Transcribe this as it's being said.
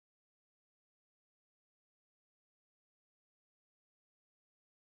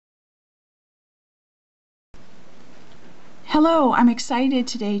Hello, I'm excited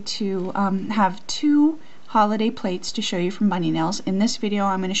today to have two holiday plates to show you from Bunny Nails. In this video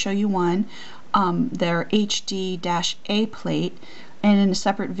I'm going to show you one, their HD-A plate, and in a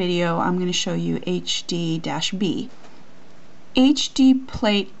separate video I'm going to show you HD-B. HD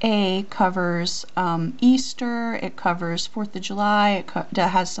plate A covers Easter, it covers 4th of July, it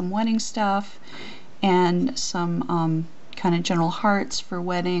has some wedding stuff and some kind of general hearts for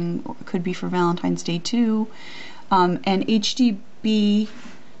wedding, could be for Valentine's Day too. And HD-B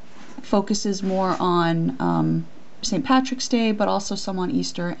focuses more on St. Patrick's Day, but also some on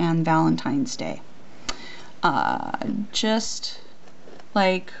Easter and Valentine's Day. Just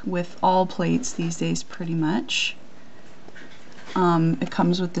like with all plates these days pretty much, it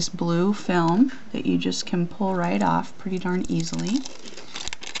comes with this blue film that you just can pull right off pretty darn easily.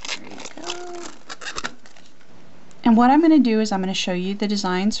 There you go. And what I'm going to do is I'm going to show you the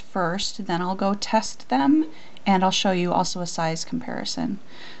designs first, then I'll go test them, and I'll show you also a size comparison.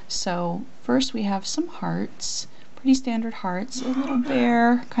 So first we have some hearts, pretty standard hearts, a little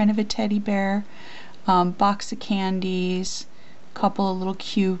bear, kind of a teddy bear, box of candies, a couple of little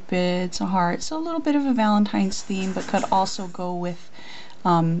cupids, a heart, so a little bit of a Valentine's theme, but could also go with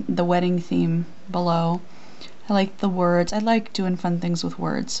the wedding theme below. I like the words. I like doing fun things with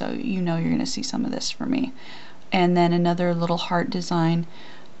words, so you know you're going to see some of this for me. And then another little heart design.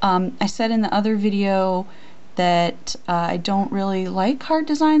 I said in the other video that I don't really like heart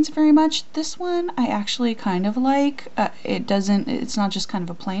designs very much. This one I actually kind of like. It's not just kind of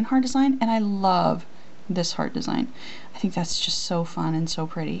a plain heart design, and I love this heart design. I think that's just so fun and so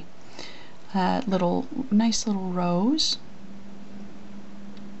pretty. Nice little rose.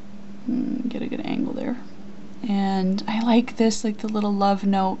 Get a good angle there. And I like this, like the little love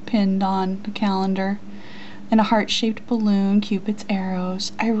note pinned on the calendar. And a heart-shaped balloon, Cupid's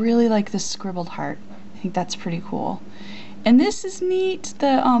arrows. I really like this scribbled heart. I think that's pretty cool. And this is neat,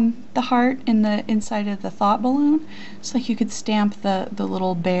 the heart in the inside of the thought balloon. It's like you could stamp the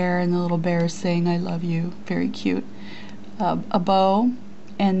little bear, and the little bear is saying I love you. Very cute. A bow,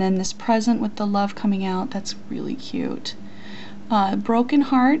 and then this present with the love coming out. That's really cute. Broken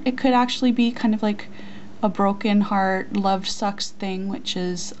heart. It could actually be kind of like a broken heart love sucks thing, which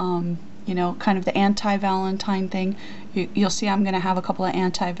is you know, kind of the anti-Valentine thing. You'll see I'm going to have a couple of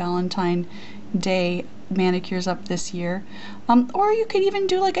anti-Valentine Day manicures up this year. Or you could even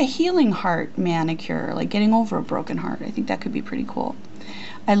do like a healing heart manicure, like getting over a broken heart. I think that could be pretty cool.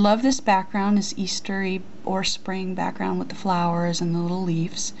 I love this background, this Eastery or spring background with the flowers and the little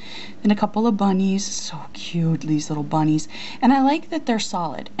leaves. And a couple of bunnies. So cute, these little bunnies. And I like that they're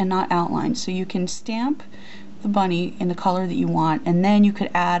solid and not outlined. So you can stamp the bunny in the color that you want, and then you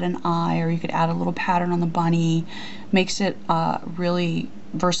could add an eye, or you could add a little pattern on the bunny. Makes it really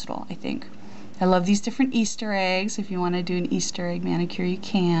versatile, I think. I love these different Easter eggs. If you want to do an Easter egg manicure, you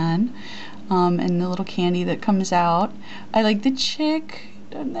can. And the little candy that comes out. I like the chick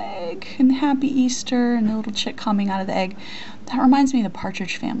and the egg, and Happy Easter, and the little chick coming out of the egg. That reminds me of the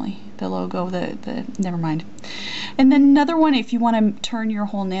Partridge Family, the logo, never mind. And then another one, if you want to turn your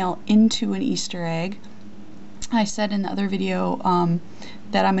whole nail into an Easter egg, I said in the other video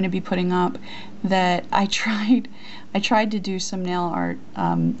that I'm going to be putting up that I tried to do some nail art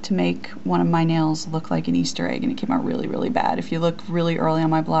to make one of my nails look like an Easter egg, and it came out really, really bad. If you look really early on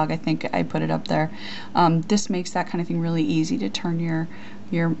my blog, I think I put it up there. This makes that kind of thing really easy to turn your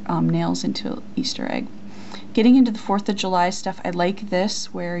nails into an Easter egg. Getting into the 4th of July stuff, I like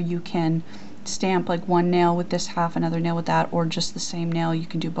this where you can stamp like one nail with this half, another nail with that, or just the same nail. You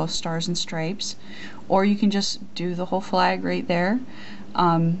can do both stars and stripes, or you can just do the whole flag right there.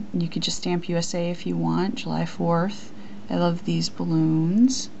 You could just stamp USA if you want, July 4th. I love these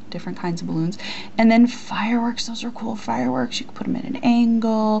balloons, different kinds of balloons. And then fireworks, those are cool fireworks. You could put them at an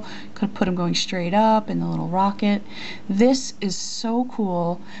angle, could put them going straight up in the little rocket. This is so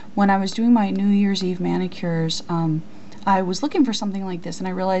cool. When I was doing my New Year's Eve manicures, I was looking for something like this, and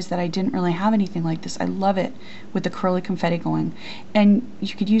I realized that I didn't really have anything like this. I love it with the curly confetti going. And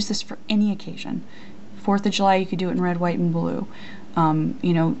you could use this for any occasion. 4th of July, you could do it in red, white, and blue.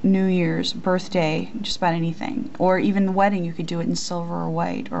 You know, New Year's, birthday, just about anything. Or even the wedding, you could do it in silver or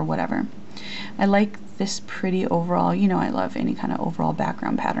white or whatever. I like this pretty overall. You know, I love any kind of overall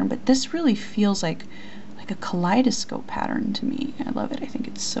background pattern, but this really feels like a kaleidoscope pattern to me. I love it. I think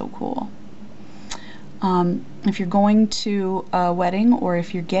it's so cool. If you're going to a wedding, or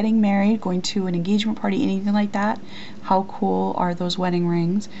if you're getting married, going to an engagement party, anything like that, how cool are those wedding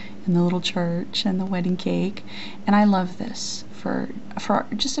rings and the little church and the wedding cake? And I love this for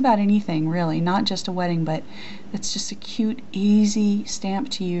just about anything, really, not just a wedding, but it's just a cute, easy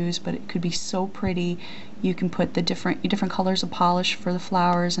stamp to use, but it could be so pretty. You can put the different colors of polish for the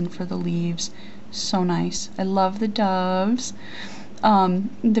flowers and for the leaves. So nice. I love the doves.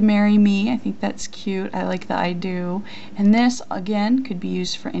 The Marry Me, I think that's cute. I like the I do. And this, again, could be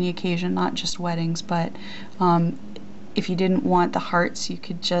used for any occasion, not just weddings, but if you didn't want the hearts, you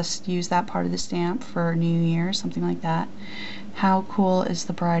could just use that part of the stamp for New Year, something like that. How cool is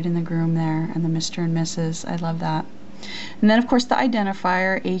the bride and the groom there, and the Mr. and Mrs. I love that. And then, of course, the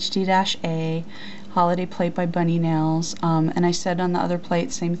identifier, HD-A, holiday plate by Bunny Nails. And I said on the other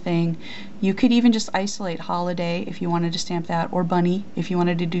plate, same thing. You could even just isolate holiday if you wanted to stamp that, or bunny if you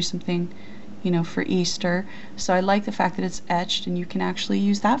wanted to do something, you know, for Easter. So I like the fact that it's etched, and you can actually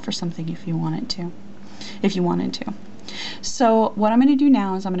use that for something if you wanted to. So what I'm going to do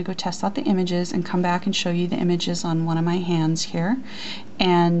now is I'm going to go test out the images and come back and show you the images on one of my hands here.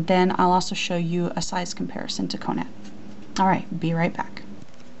 And then I'll also show you a size comparison to Konad. Alright, be right back.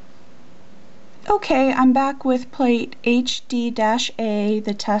 Okay, I'm back with plate HD-A,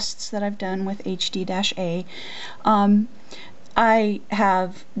 the tests that I've done with HD-A. I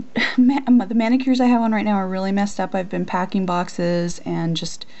have, the manicures I have on right now are really messed up. I've been packing boxes and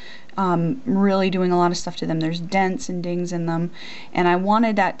just really doing a lot of stuff to them. There's dents and dings in them, and I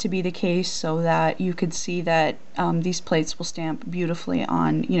wanted that to be the case so that you could see that these plates will stamp beautifully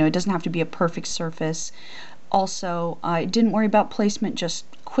on, you know, it doesn't have to be a perfect surface. Also, I didn't worry about placement, just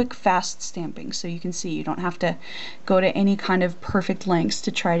quick, fast stamping. So you can see you don't have to go to any kind of perfect lengths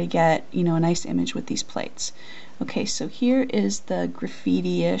to try to get, you know, a nice image with these plates. Okay, so here is the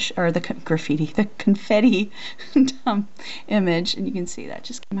graffiti-ish, or the confetti image, and you can see that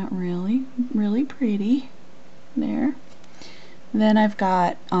just came out really, really pretty there. Then I've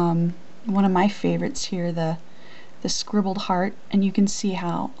got one of my favorites here, the scribbled heart, and you can see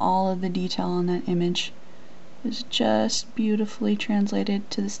how all of the detail on that image is just beautifully translated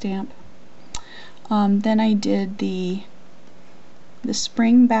to the stamp. Then I did the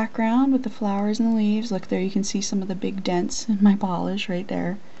spring background with the flowers and the leaves. Look there, you can see some of the big dents in my polish right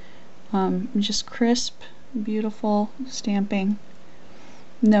there. Just crisp, beautiful stamping.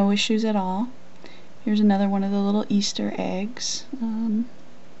 No issues at all. Here's another one of the little Easter eggs. And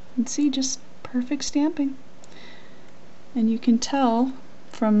see, just perfect stamping. And you can tell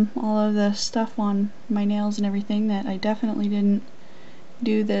from all of the stuff on my nails and everything that I definitely didn't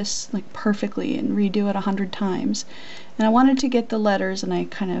do this like perfectly and redo it 100 times. And I wanted to get the letters, and I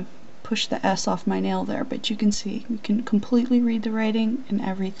kind of pushed the S off my nail there, but you can see you can completely read the writing and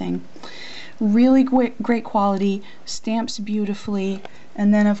everything. Really great quality, stamps beautifully.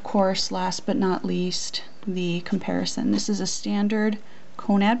 And then, of course, last but not least, the comparison. This is a standard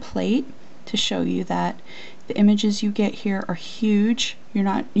Konad plate to show you that the images you get here are huge.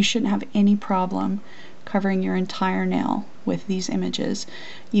 You shouldn't have any problem covering your entire nail with these images,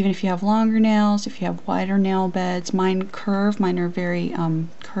 even if you have longer nails, if you have wider nail beds. Mine are very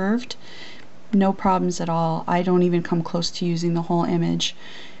curved. No problems at all. I don't even come close to using the whole image.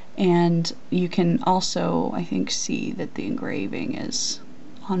 And you can also, I think, see that the engraving is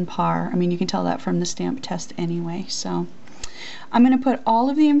on par. I mean, you can tell that from the stamp test anyway. So I'm going to put all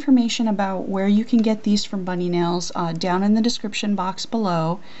of the information about where you can get these from Bunny Nails down in the description box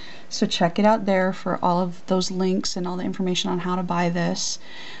below. So check it out there for all of those links and all the information on how to buy this.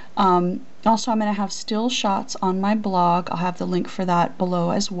 Also, I'm going to have still shots on my blog. I'll have the link for that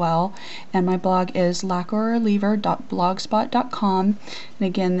below as well. And my blog is lacquerlever.blogspot.com. And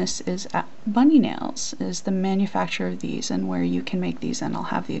again, this is at Bunny Nails, is the manufacturer of these and where you can make these, and I'll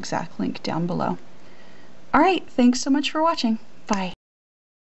have the exact link down below. Alright, thanks so much for watching. Bye.